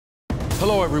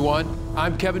Hello, everyone.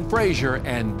 I'm Kevin Frazier,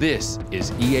 and this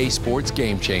is EA Sports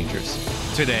Game Changers.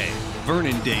 Today,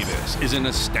 Vernon Davis is an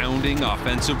astounding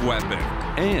offensive weapon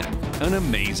and an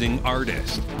amazing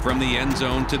artist. From the end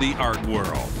zone to the art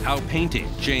world, how painting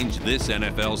changed this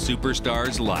NFL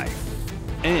superstar's life.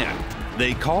 And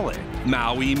they call it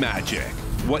Maui Magic.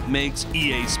 What makes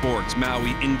EA Sports Maui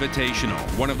Invitational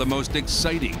one of the most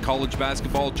exciting college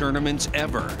basketball tournaments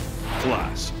ever?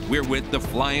 Plus, we're with the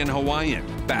Flying Hawaiian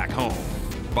back home.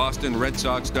 Boston Red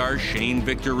Sox star Shane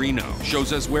Victorino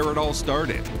shows us where it all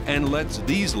started and lets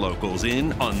these locals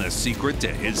in on the secret to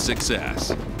his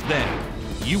success. Then,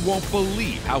 you won't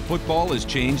believe how football has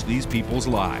changed these people's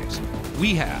lives.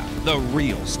 We have the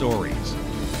real stories.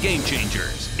 Game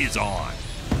Changers is on.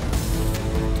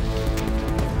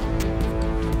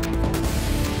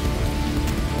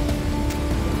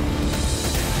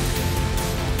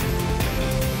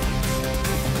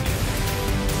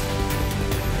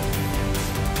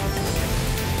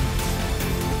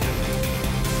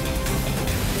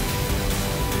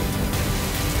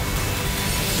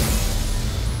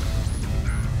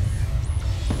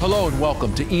 Hello and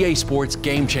welcome to EA Sports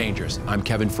Game Changers. I'm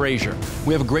Kevin Frazier.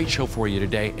 We have a great show for you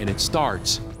today, and it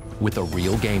starts with a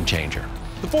real game changer.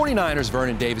 The 49ers'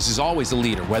 Vernon Davis is always a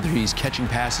leader, whether he's catching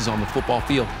passes on the football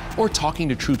field or talking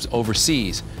to troops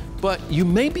overseas. But you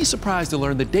may be surprised to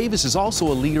learn that Davis is also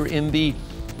a leader in the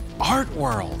art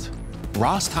world.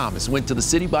 Ross Thomas went to the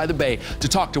city by the bay to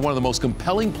talk to one of the most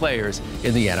compelling players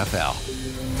in the NFL.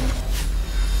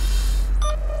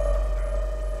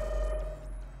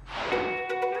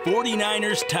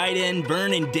 49ers tight end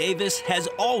Vernon Davis has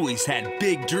always had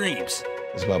big dreams.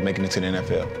 It's about making it to the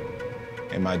NFL.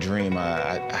 And my dream,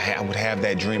 I would have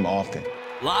that dream often.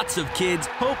 Lots of kids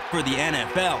hope for the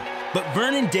NFL, but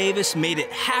Vernon Davis made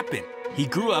it happen. He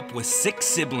grew up with 6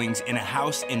 siblings in a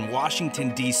house in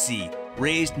Washington, D.C.,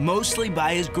 raised mostly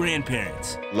by his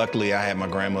grandparents. Luckily, I had my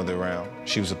grandmother around.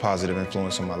 She was a positive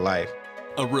influence on my life.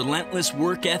 A relentless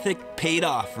work ethic paid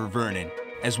off for Vernon,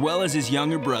 as well as his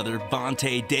younger brother,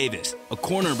 Vontae Davis, a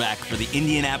cornerback for the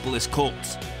Indianapolis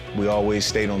Colts. We always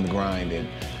stayed on the grind,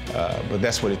 but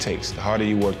that's what it takes. The harder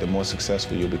you work, the more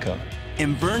successful you'll become.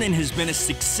 And Vernon has been a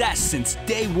success since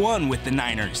day one with the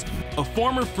Niners. A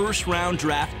former first-round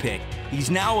draft pick, he's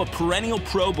now a perennial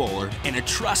Pro Bowler and a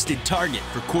trusted target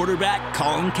for quarterback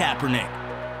Colin Kaepernick.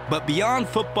 But beyond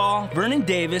football, Vernon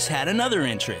Davis had another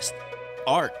interest: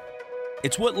 art.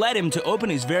 It's what led him to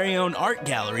open his very own art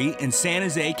gallery in San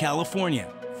Jose,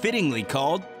 California, fittingly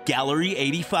called Gallery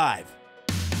 85.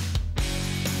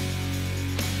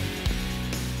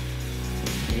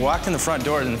 Walked in the front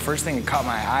door, and the first thing that caught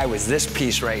my eye was this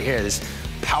piece right here, this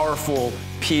powerful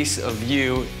piece of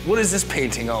you. What is this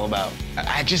painting all about?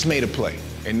 I just made a play.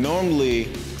 And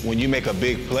normally, when you make a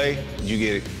big play, you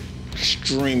get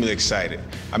extremely excited.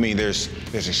 I mean, there's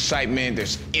excitement,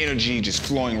 there's energy just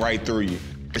flowing right through you.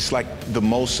 It's like the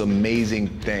most amazing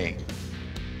thing.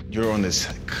 You're on this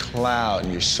cloud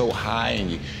and you're so high and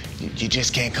you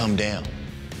just can't come down.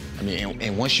 I mean,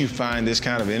 and once you find this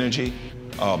kind of energy,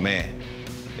 oh man,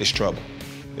 it's trouble.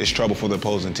 It's trouble for the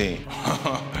opposing team.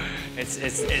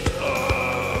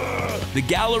 The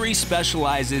gallery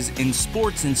specializes in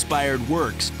sports-inspired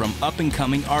works from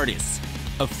up-and-coming artists,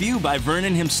 a few by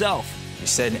Vernon himself. You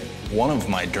said one of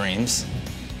my dreams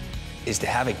is to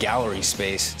have a gallery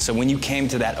space. So when you came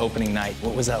to that opening night,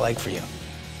 what was that like for you?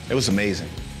 It was amazing.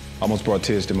 Almost brought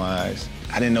tears to my eyes.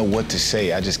 I didn't know what to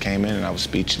say. I just came in and I was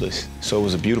speechless. So it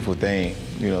was a beautiful thing,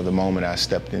 you know, the moment I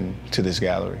stepped into this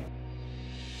gallery.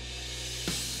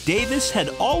 Davis had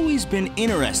always been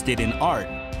interested in art,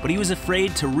 but he was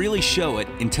afraid to really show it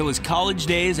until his college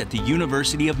days at the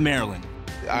University of Maryland.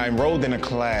 I enrolled in a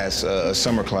class, a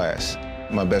summer class.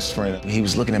 My best friend, he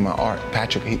was looking at my art.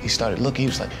 Patrick, he started looking, he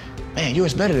was like, man,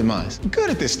 yours better than mine. I'm good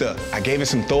at this stuff. I gave it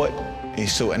some thought,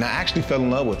 and I actually fell in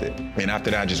love with it. And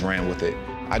after that, I just ran with it.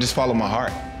 I just followed my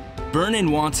heart.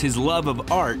 Vernon wants his love of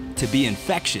art to be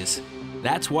infectious.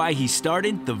 That's why he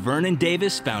started the Vernon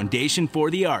Davis Foundation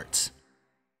for the Arts.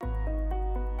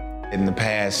 In the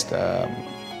past, I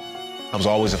was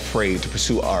always afraid to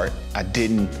pursue art. I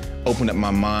didn't open up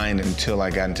my mind until I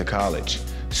got into college.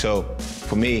 So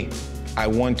for me, I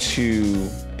want to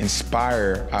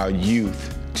inspire our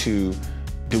youth to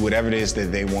do whatever it is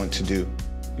that they want to do.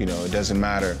 You know, it doesn't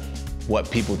matter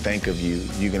what people think of you,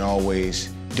 you can always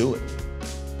do it.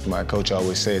 My coach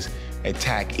always says,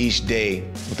 attack each day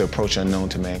with the approach unknown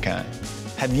to mankind.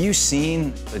 Have you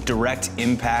seen the direct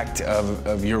impact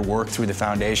of your work through the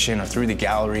foundation or through the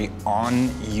gallery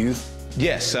on youth?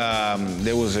 Yes,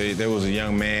 there was a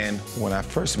young man. When I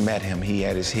first met him, he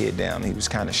had his head down. He was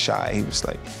kind of shy. He was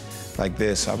like, like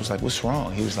this. I was like, what's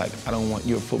wrong? He was like, I don't want,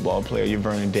 you're a football player, you're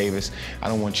Vernon Davis. I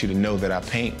don't want you to know that I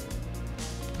paint.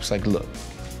 I was like, look,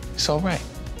 it's all right.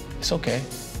 It's okay.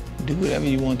 Do whatever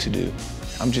you want to do.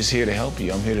 I'm just here to help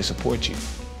you. I'm here to support you.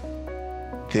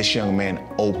 This young man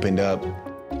opened up.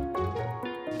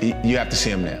 You have to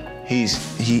see him now.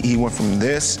 He went from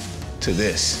this to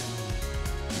this.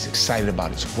 He's excited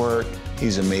about his work.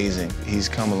 He's amazing. He's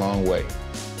come a long way.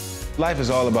 Life is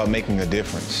all about making a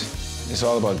difference. It's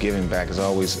all about giving back. It's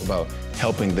always about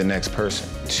helping the next person,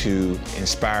 to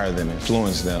inspire them,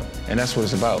 influence them. And that's what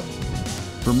it's about.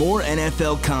 For more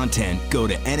NFL content, go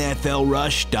to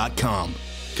NFLrush.com.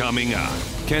 Coming up,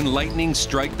 can lightning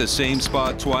strike the same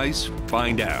spot twice?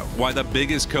 Find out why the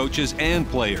biggest coaches and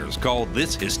players call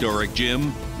this historic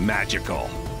gym magical.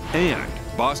 And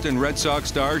Boston Red Sox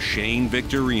star Shane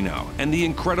Victorino and the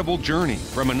incredible journey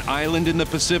from an island in the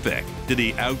Pacific to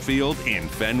the outfield in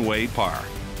Fenway Park.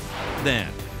 Then,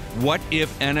 what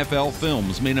if NFL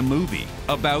Films made a movie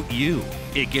about you?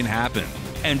 It can happen,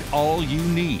 and all you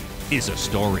need is a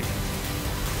story.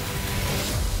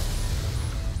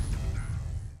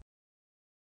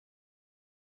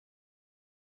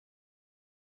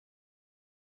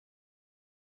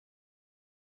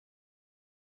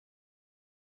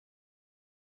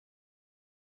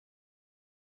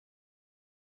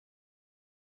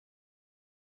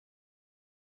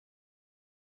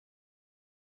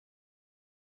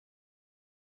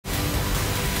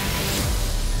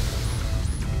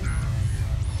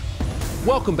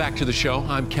 Welcome back to the show.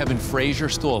 I'm Kevin Frazier.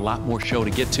 Still a lot more show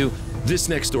to get to. This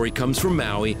next story comes from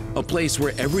Maui, a place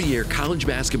where every year college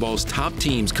basketball's top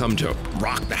teams come to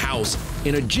rock the house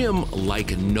in a gym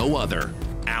like no other.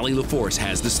 Allie LaForce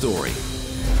has the story.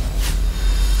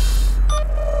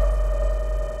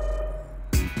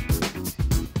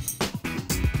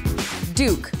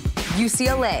 Duke,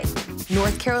 UCLA,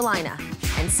 North Carolina,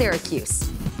 and Syracuse.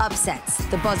 Upsets,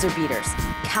 the buzzer beaters,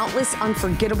 countless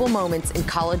unforgettable moments in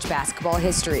college basketball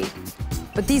history.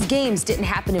 But these games didn't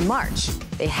happen in March.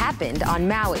 They happened on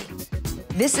Maui.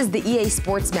 This is the EA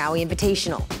Sports Maui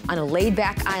Invitational. On a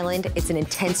laid-back island, it's an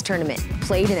intense tournament,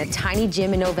 played in a tiny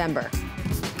gym in November.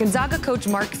 Gonzaga coach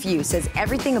Mark Few says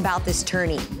everything about this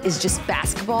tourney is just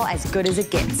basketball as good as it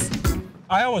gets.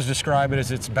 I always describe it as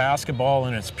it's basketball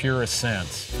in its purest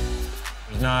sense.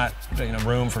 There's not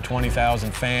room for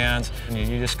 20,000 fans. And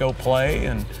you just go play,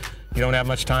 and you don't have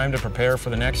much time to prepare for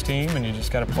the next team, and you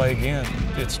just got to play again.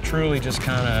 It's truly just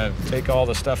kind of take all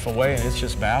the stuff away, and it's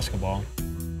just basketball.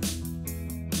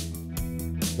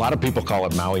 A lot of people call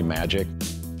it Maui Magic.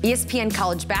 ESPN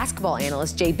college basketball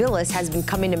analyst Jay Billis has been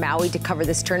coming to Maui to cover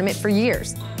this tournament for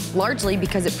years, largely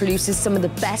because it produces some of the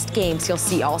best games he'll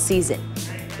see all season.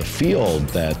 The field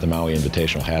that the Maui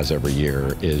Invitational has every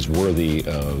year is worthy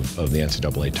of the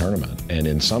NCAA tournament, and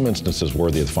in some instances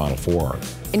worthy of the Final Four.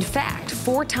 In fact,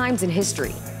 4 times in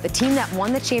history, the team that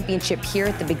won the championship here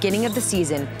at the beginning of the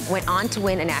season went on to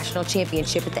win a national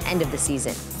championship at the end of the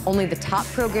season. Only the top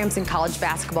programs in college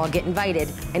basketball get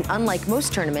invited, and unlike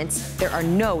most tournaments, there are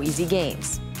no easy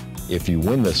games. If you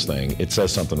win this thing, it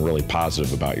says something really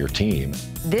positive about your team.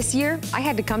 This year, I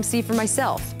had to come see for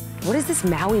myself. What is this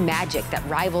Maui magic that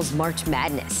rivals March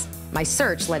Madness? My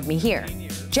search led me here.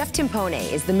 Jeff Timpone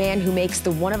is the man who makes the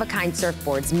one-of-a-kind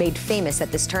surfboards made famous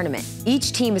at this tournament.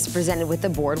 Each team is presented with a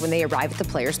board when they arrive at the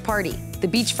players' party. The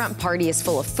beachfront party is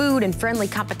full of food and friendly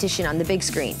competition on the big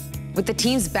screen, with the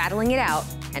teams battling it out,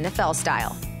 NFL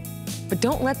style. But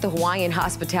don't let the Hawaiian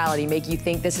hospitality make you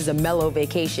think this is a mellow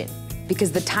vacation,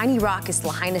 because the tiny raucous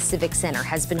Lahaina Civic Center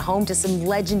has been home to some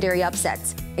legendary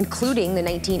upsets, including the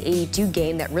 1982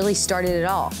 game that really started it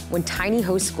all, when tiny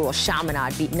host school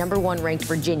Chaminade beat #1 ranked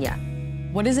Virginia.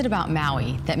 What is it about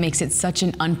Maui that makes it such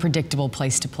an unpredictable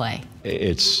place to play?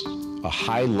 It's a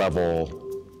high-level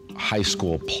high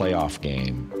school playoff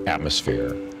game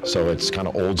atmosphere. So it's kind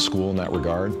of old school in that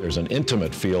regard. There's an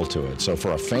intimate feel to it. So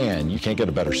for a fan, you can't get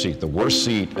a better seat. The worst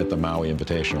seat at the Maui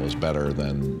Invitational is better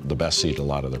than the best seat at a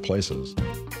lot of their places.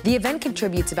 The event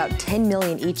contributes about $10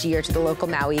 million each year to the local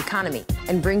Maui economy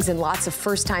and brings in lots of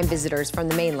first-time visitors from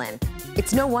the mainland.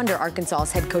 It's no wonder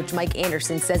Arkansas's head coach Mike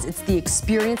Anderson says it's the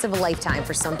experience of a lifetime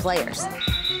for some players.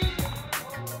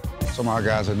 Some of our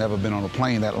guys have never been on a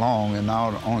plane that long, and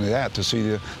not only that, to see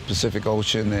the Pacific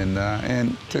Ocean,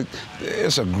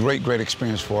 it's a great, great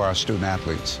experience for our student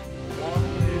athletes.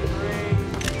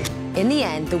 In the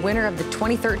end, the winner of the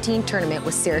 2013 tournament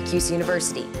was Syracuse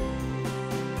University.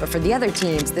 But for the other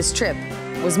teams, this trip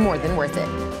was more than worth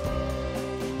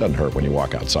it. Doesn't hurt when you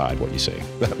walk outside what you see.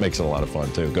 That makes it a lot of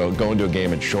fun, too. Going to a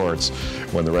game in shorts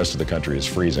when the rest of the country is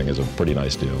freezing is a pretty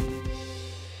nice deal.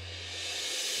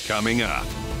 Coming up,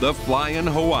 the Flying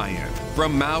Hawaiian.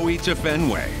 From Maui to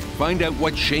Fenway, find out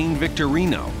what Shane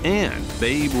Victorino and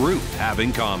Babe Ruth have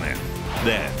in common.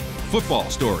 Then, football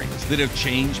stories that have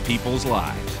changed people's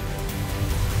lives.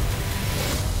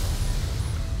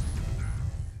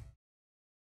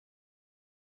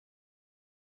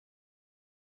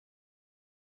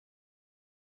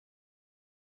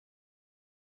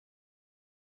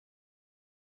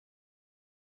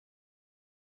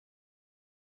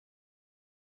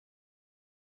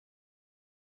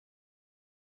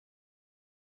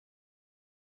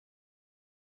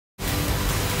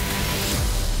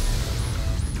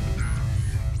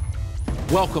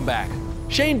 Welcome back.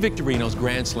 Shane Victorino's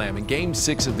grand slam in Game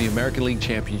 6 of the American League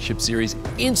Championship Series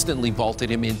instantly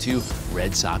vaulted him into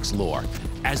Red Sox lore.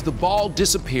 As the ball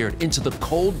disappeared into the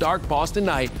cold, dark Boston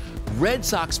night, Red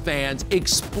Sox fans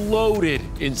exploded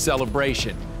in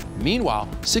celebration. Meanwhile,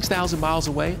 6,000 miles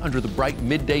away under the bright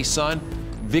midday sun,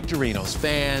 Victorino's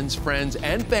fans, friends,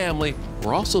 and family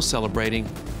were also celebrating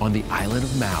on the island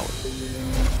of Maui.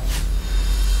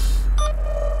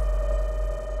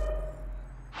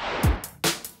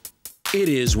 It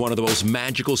is one of the most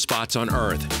magical spots on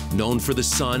Earth, known for the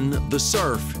sun, the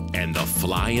surf, and the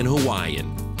Flying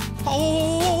Hawaiian.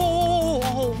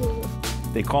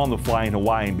 They call him the Flying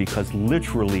Hawaiian because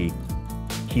literally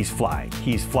he's flying.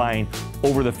 He's flying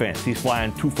over the fence. He's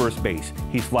flying to first base.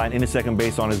 He's flying into second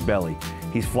base on his belly.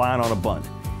 He's flying on a bunt.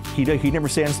 He never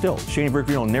stands still. Shane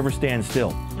Victorino never stands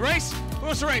still. The race?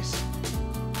 What's the race?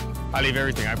 I leave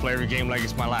everything. I play every game like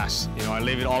it's my last. You know, I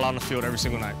leave it all on the field every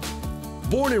single night.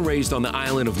 Born and raised on the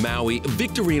island of Maui,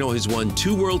 Victorino has won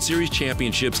 2 World Series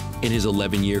championships in his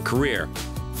 11-year career.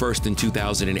 First in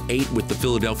 2008 with the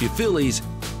Philadelphia Phillies,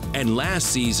 and last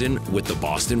season with the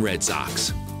Boston Red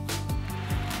Sox.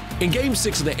 In Game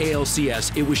 6 of the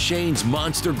ALCS, it was Shane's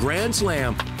monster grand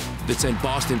slam that sent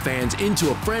Boston fans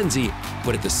into a frenzy,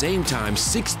 but at the same time,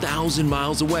 6,000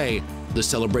 miles away, the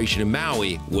celebration in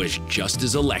Maui was just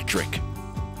as electric.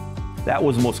 That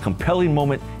was the most compelling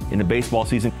moment in the baseball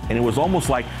season, and it was almost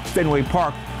like Fenway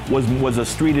Park was a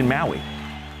street in Maui.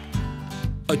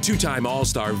 A 2-time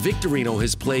All-Star, Victorino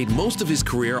has played most of his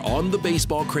career on the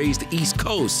baseball-crazed East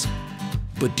Coast.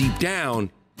 But deep down,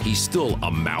 he's still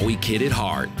a Maui kid at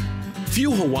heart.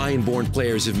 Few Hawaiian-born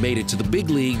players have made it to the big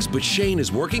leagues, but Shane is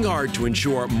working hard to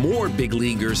ensure more big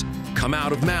leaguers come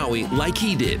out of Maui like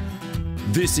he did.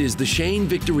 This is the Shane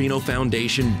Victorino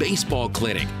Foundation Baseball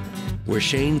Clinic, where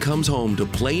Shane comes home to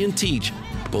play and teach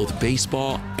both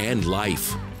baseball and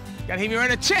life. Gotta hit me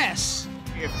right in the chest.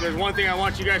 If there's one thing I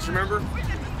want you guys to remember,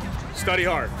 study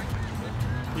hard.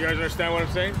 You guys understand what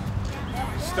I'm saying?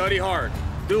 Study hard.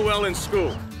 Do well in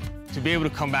school. To be able to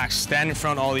come back, stand in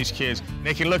front of all these kids,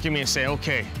 they can look at me and say,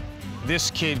 okay,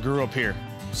 this kid grew up here.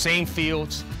 Same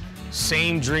fields,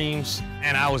 same dreams,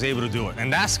 and I was able to do it.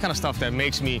 And that's the kind of stuff that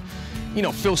makes me, you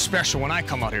know, feel special when I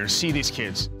come out here to see these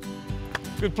kids.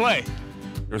 Good play.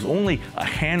 There's only a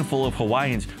handful of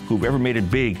Hawaiians who've ever made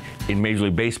it big in Major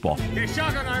League Baseball. Okay,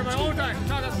 shotgun iron my own time.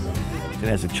 Shotgun. And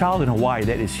as a child in Hawaii,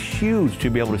 that is huge to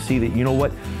be able to see that, you know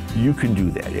what, you can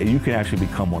do that. You can actually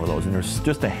become one of those. And there's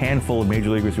just a handful of major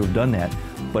leaguers who have done that.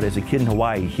 But as a kid in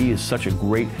Hawaii, he is such a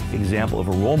great example of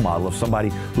a role model of somebody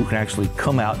who can actually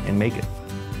come out and make it.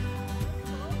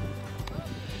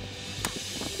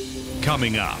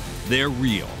 Coming up, they're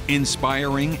real,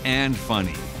 inspiring, and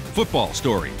funny. Football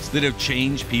stories that have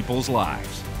changed people's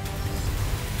lives.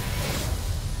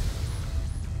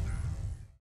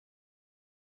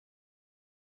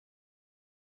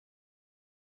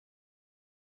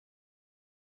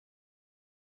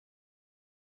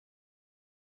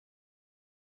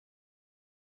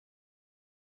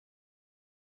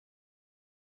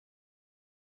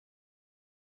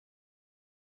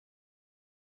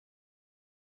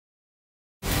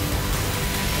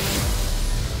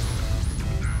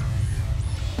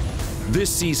 This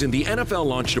season, the NFL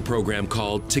launched a program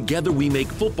called Together We Make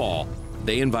Football.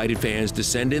 They invited fans to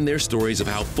send in their stories of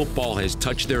how football has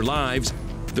touched their lives.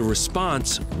 The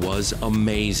response was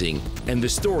amazing, and the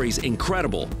stories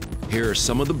incredible. Here are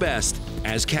some of the best,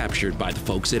 as captured by the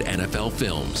folks at NFL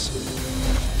Films.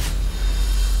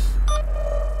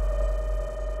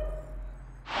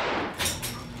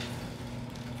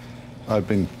 I've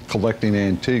been collecting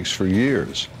antiques for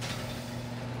years.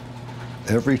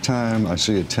 Every time I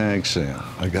see a tag sale,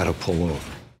 I gotta pull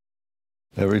over.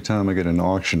 Every time I get an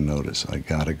auction notice, I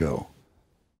gotta go.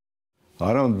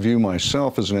 I don't view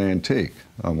myself as an antique.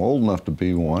 I'm old enough to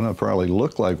be one. I probably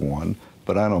look like one,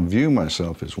 but I don't view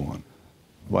myself as one.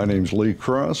 My name's Lee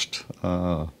Crust.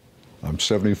 I'm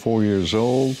 74 years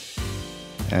old,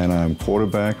 and I'm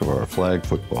quarterback of our flag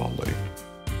football league.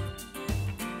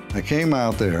 I came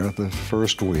out there the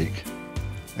first week,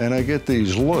 and I get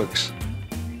these looks.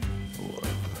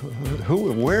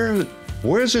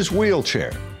 Where's his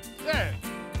wheelchair? There,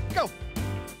 go.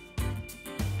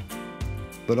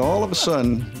 But all of a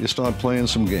sudden, you start playing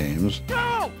some games,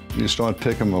 you start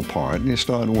picking them apart, and you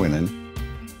start winning,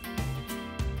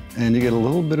 and you get a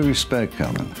little bit of respect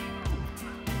coming,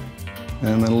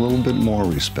 and then a little bit more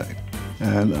respect.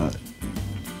 And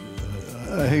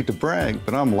I hate to brag,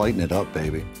 but I'm lighting it up,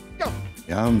 baby. Go.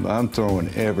 Yeah, I'm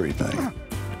throwing everything.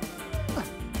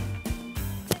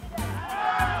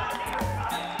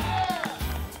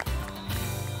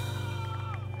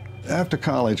 After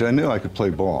college, I knew I could play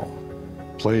ball.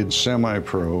 Played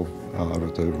semi-pro out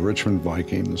at the Richmond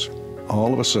Vikings.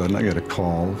 All of a sudden, I got a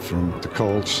call from the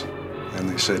Colts, and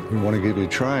they said, "We want to give you a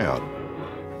tryout."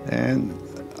 And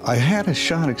I had a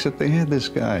shot, except they had this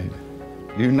guy,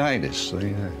 Unitas.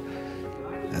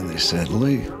 And they said,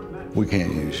 "Lee, we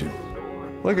can't use you."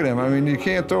 Look at him. I mean, you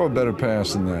can't throw a better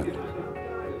pass than that.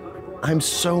 I'm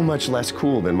so much less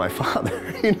cool than my father,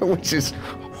 which is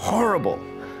horrible.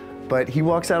 But he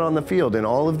walks out on the field, and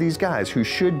all of these guys who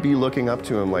should be looking up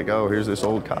to him like, oh, here's this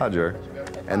old codger,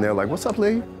 and they're like, "What's up,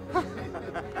 Lee?"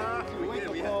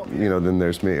 Then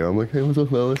there's me. I'm like, "Hey, what's up,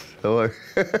 fellas? How are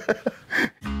you?"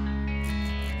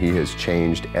 He has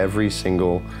changed every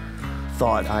single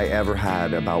thought I ever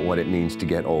had about what it means to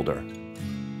get older.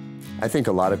 I think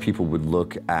a lot of people would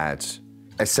look at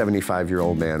a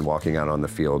 75-year-old man walking out on the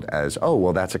field as, oh,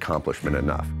 well, that's accomplishment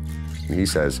enough. And he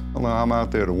says, "Well, I'm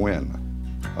out there to win.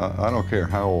 I don't care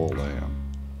how old I am.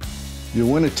 You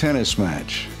win a tennis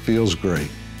match, feels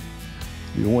great.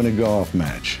 You win a golf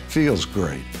match, feels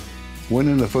great.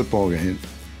 Winning the football game,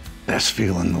 best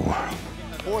feeling in the world."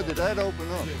 Boy, did that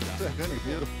open up. Isn't it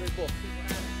beautiful?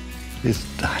 It's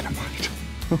dynamite.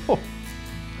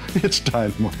 It's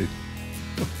dynamite.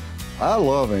 I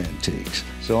love antiques,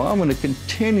 so I'm going to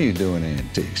continue doing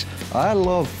antiques. I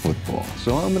love football,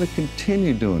 so I'm going to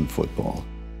continue doing football.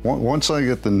 Once I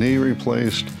get the knee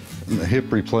replaced, and the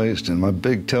hip replaced, and my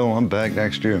big toe, I'm back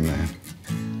next year, man.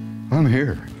 I'm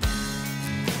here.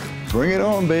 Bring it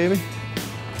on, baby.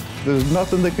 There's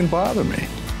nothing that can bother me.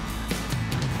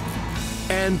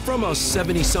 And from a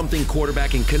 70-something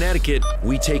quarterback in Connecticut,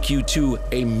 we take you to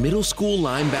a middle school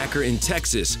linebacker in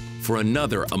Texas for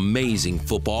another amazing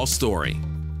football story.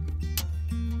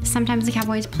 Sometimes the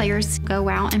Cowboys players go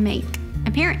out and make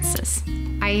appearances.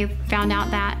 I found out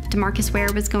that DeMarcus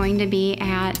Ware was going to be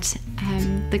at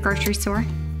the grocery store.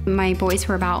 My boys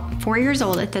were about 4 years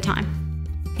old at the time.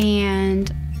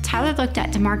 And Tyler looked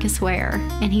at DeMarcus Ware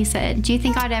and he said, "Do you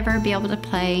think I'd ever be able to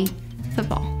play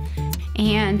football?"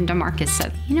 And DeMarcus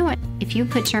said, "You know what? If you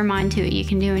put your mind to it, you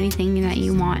can do anything that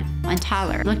you want." And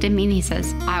Tyler looked at me and he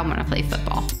says, "I want to play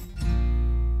football."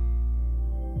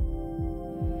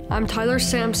 I'm Tyler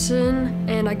Sampson,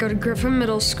 and I go to Griffin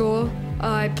Middle School.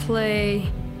 I play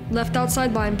left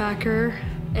outside linebacker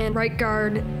and right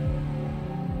guard.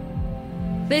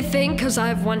 They think, because I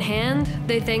have one hand,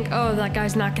 they think, oh, that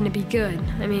guy's not going to be good.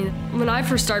 I mean, when I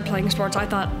first started playing sports, I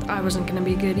thought I wasn't going to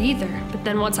be good either. But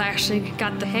then once I actually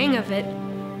got the hang of it,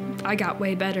 I got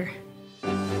way better.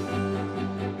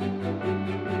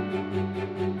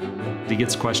 He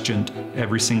gets questioned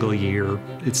every single year.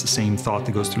 It's the same thought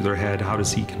that goes through their head. How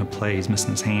does he gonna play? He's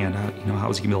missing his hand. How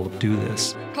is he gonna be able to do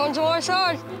this? Come to our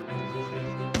side.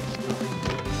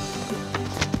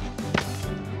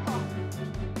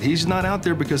 He's not out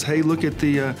there because, hey, look at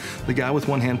the guy with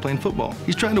one hand playing football.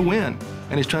 He's trying to win,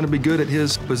 and he's trying to be good at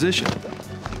his position.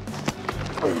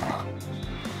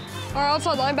 Our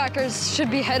outside linebackers should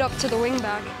be head up to the wing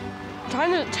back. I'm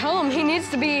trying to tell him he needs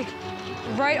to be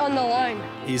right on the line.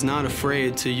 He's not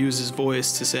afraid to use his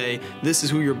voice to say, this is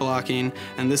who you're blocking,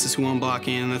 and this is who I'm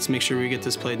blocking, and let's make sure we get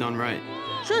this play done right.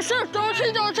 Sure, don't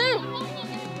cheat.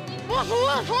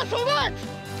 Watch the left.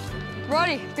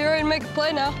 Roddy, be ready to make a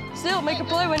play now. Still, make a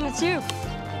play when it's you.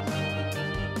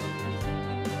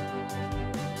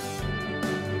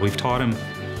 We've taught him,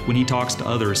 when he talks to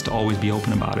others, to always be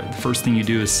open about it. The first thing you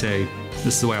do is say,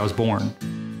 this is the way I was born.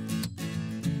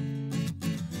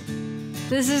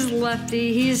 This is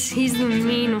Lefty. He's the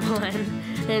mean one,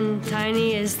 and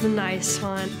Tiny is the nice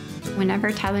one.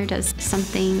 Whenever Tyler does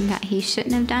something that he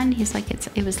shouldn't have done, he's like,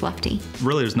 it was Lefty.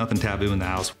 Really, there's nothing taboo in the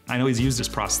house. I know he's used his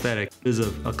prosthetic. There's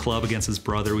a club against his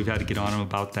brother. We've had to get on him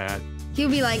about that. He'll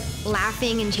be like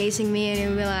laughing and chasing me, and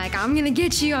he'll be like, I'm gonna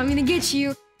get you, I'm gonna get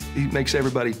you. He makes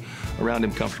everybody around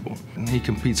him comfortable. And he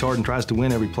competes hard and tries to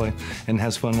win every play and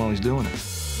has fun while he's doing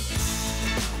it.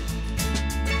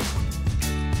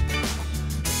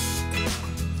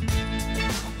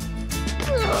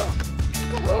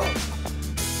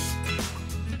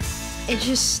 It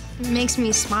just It makes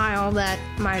me smile that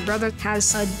my brother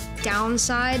has a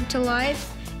downside to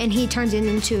life, and he turns it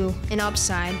into an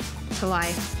upside to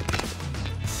life.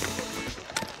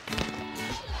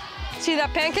 See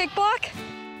that pancake block?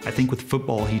 I think with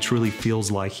football, he truly feels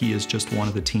like he is just one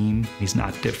of the team. He's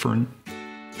not different.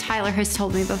 Tyler has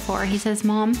told me before, he says,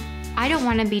 Mom, I don't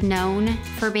want to be known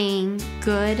for being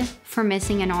good for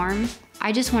missing an arm.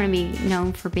 I just want to be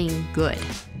known for being good.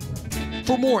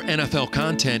 For more NFL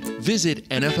content, visit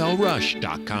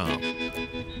NFLRush.com.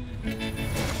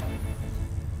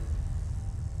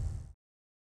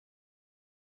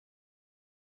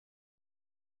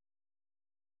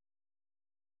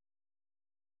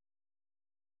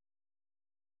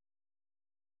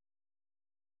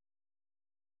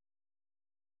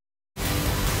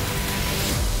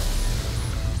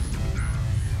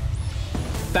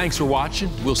 Thanks for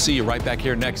watching. We'll see you right back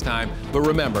here next time. But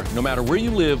remember, no matter where you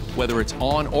live, whether it's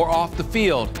on or off the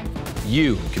field,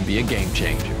 you can be a game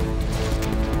changer.